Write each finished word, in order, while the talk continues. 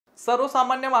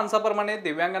सर्वसामान्य माणसाप्रमाणे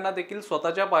दिव्यांगांना देखील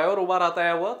स्वतःच्या पायावर उभा राहता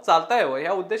यावं, चालता यावं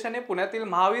या उद्देशाने पुण्यातील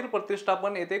महावीर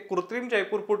प्रतिष्ठापन येथे कृत्रिम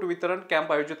जयपूर फूट वितरण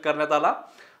कॅम्प आयोजित करण्यात आला।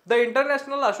 The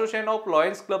international association of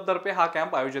Lions club तर्फे हा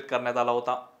कॅम्प आयोजित करण्यात आला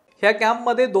होता। ह्या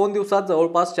कॅम्पमध्ये 2 दिवसात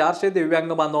जवळपास 400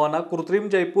 दिव्यांग बांधवांना कृत्रिम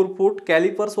जयपूर फूट,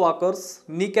 कॅलिपर्स, वॉकर्स,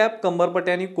 नी कॅप,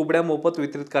 कंबरपट्टी आणि कुबड्या मोफत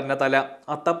वितरित करण्यात आल्या।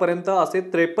 आतापर्यंत असे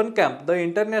 53 camp the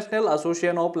international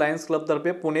association of Lions club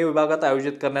तर्फे पुणे विभागात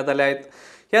आयोजित करण्यात आले आहेत।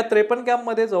 या 53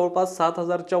 कॅम्पमध्ये जवळपास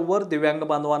 7000च्या वर दिव्यांग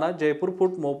बांधवांना जयपूर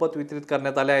फूट मोफत वितरित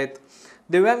करण्यात आले आहेत।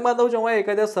 दिव्यांग बांधव जेव्हा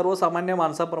एखाद्या सर्वसामान्य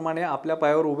माणसाप्रमाणे आपल्या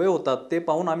पायावर उभे होतात ते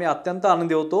पाहून आम्ही अत्यंत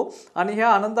आनंदी होतो आणि ह्या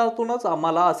आनंदातूनच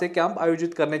आम्हाला असे कॅम्प आयोजित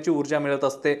करण्याची ऊर्जा मिळत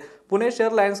असते। पुणे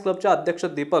शहर लायन्स क्लबचे अध्यक्ष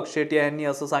दीपक शेट्टी यांनी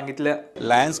असं सांगितलं।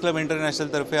 लायन्स क्लब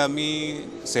इंटरनॅशनल तर्फे आम्ही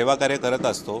सेवा कार्य करत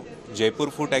असतो। जयपूर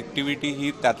फूट ॲक्टिव्हिटी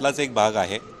ही त्यातलाच एक भाग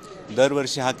आहे।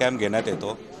 दरवर्षी हा कॅम्प घेण्यात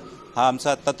येतो। हा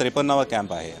आमचा आत्ता 53वा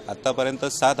कॅम्प आहे। आत्तापर्यंत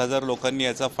 7000 लोकांनी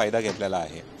याचा फायदा घेतलेला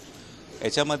आहे।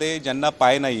 याच्यामध्ये ज्यांना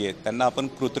पाय नाही आहेत त्यांना आपण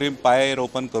कृत्रिम पाय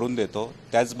रोपण करून देतो।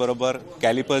 त्याचबरोबर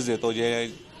कॅलिपर्स देतो,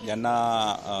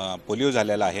 ज्यांना पोलिओ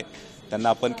झालेला आहे त्यांना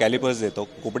आपण कॅलिपर्स देतो,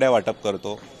 कुबड्या वाटप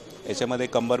करतो। याच्यामध्ये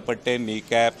कंबरपट्टे, नी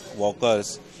कॅप,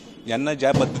 वॉकर्स यांना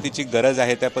ज्या पद्धतीची गरज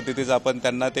आहे त्या पद्धतीचं आपण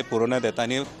त्यांना ते पुरवण्यात येतं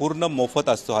आणि पूर्ण मोफत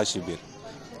असतो हा शिबिर।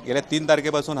 गेल्या 3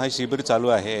 तारखेपासून हा शिबिर चालू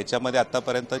आहे। याच्यामध्ये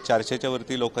आतापर्यंत 400च्या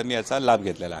वरती लोकांनी याचा लाभ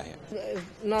घेतलेला आहे।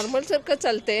 नॉर्मल सारखं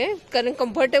चालते कारण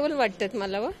कम्फर्टेबल वाटतात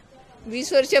मला।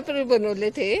 20 वर्षापूर्वी बनवले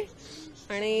ते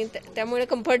आणि त्यामुळे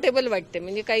कम्फर्टेबल वाटते,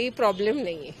 म्हणजे काही प्रॉब्लेम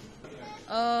नाही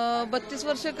आहे। 32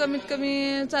 वर्ष कमीत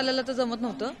कमी चालायला तर जमत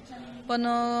नव्हतं, पण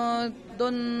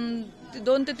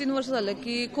 2 ते 3 वर्ष झालं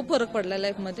की खूप फरक पडला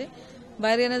लाईफमध्ये।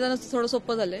 बाहेर येण्या जाणं थोडं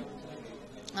सोपं झालं आहे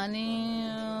आणि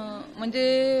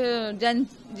म्हणजे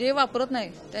जे वापरत नाही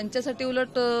त्यांच्यासाठी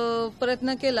उलट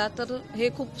प्रयत्न केला तर हे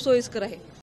खूप सोयीस्कर आहे।